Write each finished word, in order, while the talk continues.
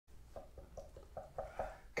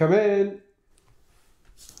Come in.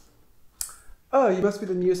 Oh, you must be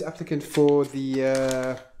the newest applicant for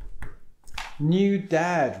the new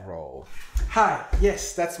dad role. Hi,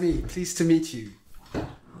 yes, that's me. Pleased to meet you.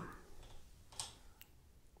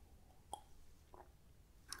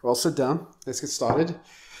 Well, sit down. Let's get started.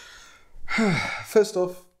 First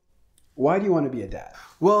off, why do you want to be a dad?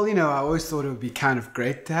 Well, I always thought it would be kind of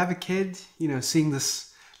great to have a kid. Seeing this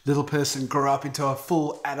little person grow up into a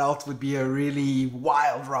full adult would be a really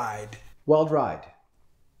wild ride. Wild ride?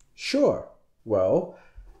 Sure. Well,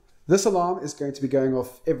 this alarm is going to be going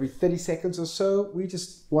off every 30 seconds or so. We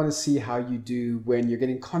just want to see how you do when you're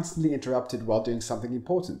getting constantly interrupted while doing something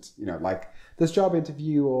important. Like this job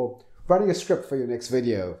interview or writing a script for your next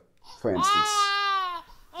video, for instance.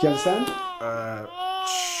 Do you understand?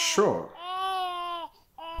 Sure.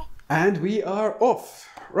 And we are off.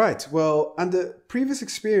 Right, well, under previous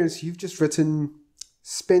experience, you've just written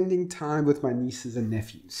spending time with my nieces and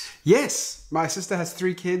nephews. Yes, my sister has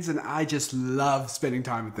 3 kids and I just love spending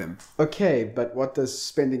time with them. Okay, but what does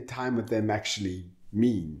spending time with them actually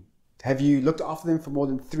mean? Have you looked after them for more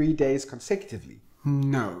than 3 days consecutively?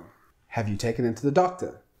 No. Have you taken them to the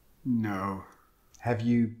doctor? No. Have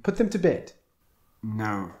you put them to bed?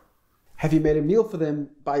 No. Have you made a meal for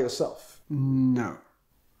them by yourself? No.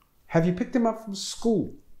 Have you picked them up from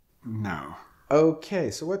school? No.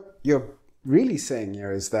 Okay, so what you're really saying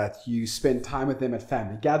here is that you spend time with them at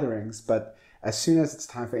family gatherings, but as soon as it's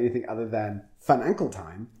time for anything other than fun uncle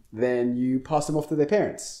time, then you pass them off to their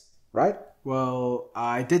parents, right? Well,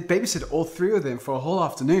 I did babysit all 3 of them for a whole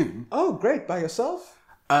afternoon. Oh, great. By yourself?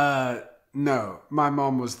 No. My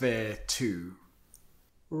mom was there too.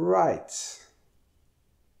 Right.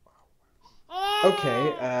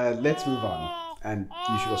 Okay, let's move on. And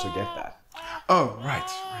you should also get that. Oh, right.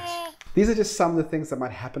 These are just some of the things that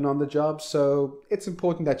might happen on the job, so it's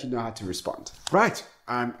important that you know how to respond. Right.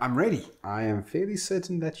 I'm ready. I am fairly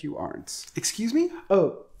certain that you aren't. Excuse me?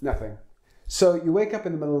 Oh, nothing. So you wake up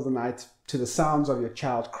in the middle of the night to the sounds of your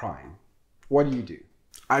child crying. What do?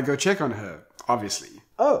 I go check on her, obviously.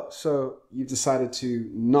 Oh, so you've decided to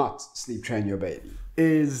not sleep train your baby.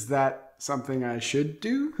 Is that something I should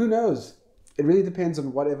do? Who knows? It really depends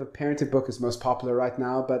on whatever parenting book is most popular right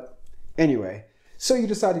now, but anyway. So you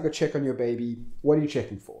decide to go check on your baby. What are you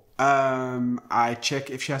checking for? I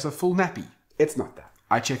check if she has a full nappy. It's not that.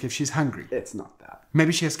 I check if she's hungry. It's not that.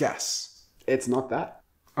 Maybe she has gas. It's not that.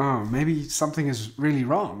 Oh, maybe something is really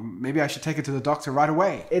wrong. Maybe I should take her to the doctor right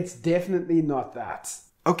away. It's definitely not that.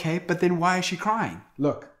 Okay, but then why is she crying?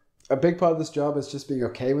 Look, a big part of this job is just being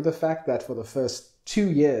okay with the fact that for the first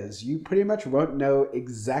 2 years, you pretty much won't know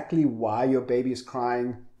exactly why your baby is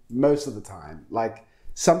crying most of the time. Like,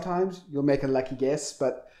 sometimes you'll make a lucky guess,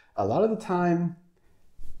 but a lot of the time,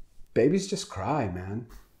 babies just cry, man.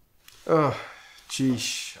 Oh,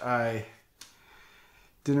 geesh, I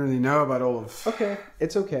didn't really know about all of... Okay,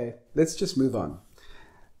 it's okay. Let's just move on.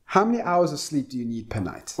 How many hours of sleep do you need per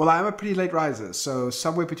night? Well, I'm a pretty late riser, so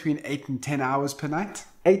somewhere between 8 and 10 hours per night.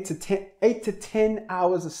 8 to 10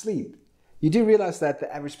 hours of sleep. You do realize that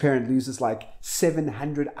the average parent loses like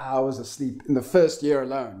 700 hours of sleep in the first year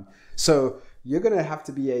alone. So you're going to have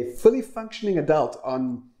to be a fully functioning adult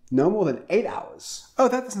on no more than 8 hours. Oh,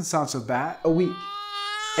 that doesn't sound so bad. A week.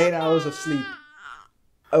 8 hours of sleep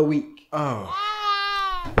a week. Oh.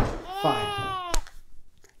 Fine.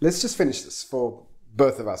 Let's just finish this for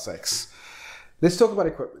both of our sakes. Let's talk about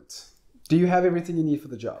equipment. Do you have everything you need for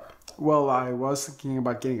the job? Well, I was thinking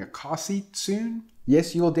about getting a car seat soon.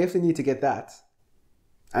 Yes, you will definitely need to get that.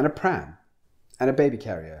 And a pram. And a baby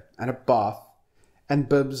carrier. And a bath. And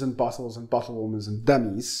bibs and bottles and bottle warmers and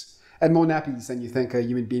dummies. And more nappies than you think a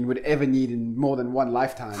human being would ever need in more than one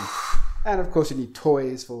lifetime. And of course you need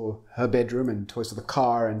toys for her bedroom and toys for the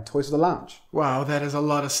car and toys for the lounge. Wow, that is a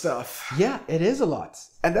lot of stuff. Yeah, it is a lot.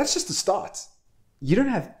 And that's just the start. You don't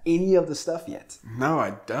have any of the stuff yet. No,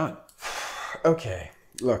 I don't. Okay,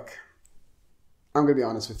 look. I'm going to be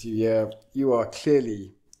honest with you here. You are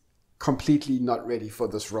clearly completely not ready for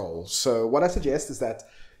this role. So what I suggest is that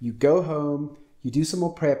you go home, you do some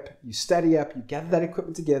more prep, you study up, you gather that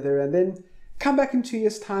equipment together, and then come back in 2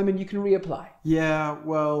 years' time and you can reapply. Yeah,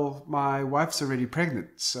 well, my wife's already pregnant,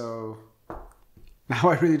 so now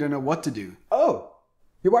I really don't know what to do. Oh,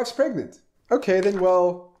 your wife's pregnant. Okay, then,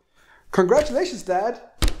 well, congratulations, Dad.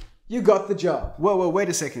 You got the job. Whoa, wait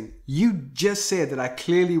a second. You just said that I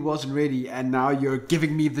clearly wasn't ready and now you're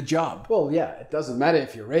giving me the job. Well, yeah, it doesn't matter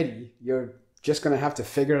if you're ready. You're just going to have to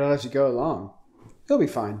figure it out as you go along. You'll be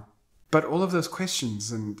fine. But all of those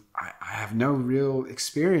questions, and I have no real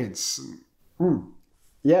experience.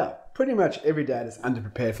 Yeah, pretty much every dad is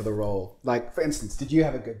underprepared for the role. Like, for instance, did you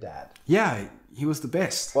have a good dad? Yeah, he was the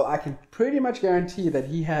best. Well, I can pretty much guarantee that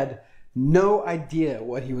he had no idea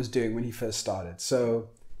what he was doing when he first started. So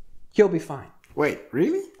he'll be fine. Wait,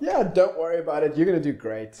 really? Yeah, don't worry about it. You're going to do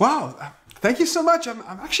great. Wow, thank you so much. I'm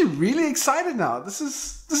actually really excited now. This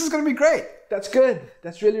is going to be great. That's good.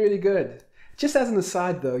 That's really, really good. Just as an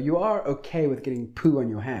aside, though, you are okay with getting poo on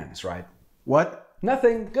your hands, right? What?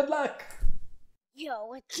 Nothing. Good luck. You're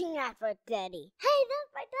watching out for Daddy. Hey,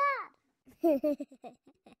 that's my dad.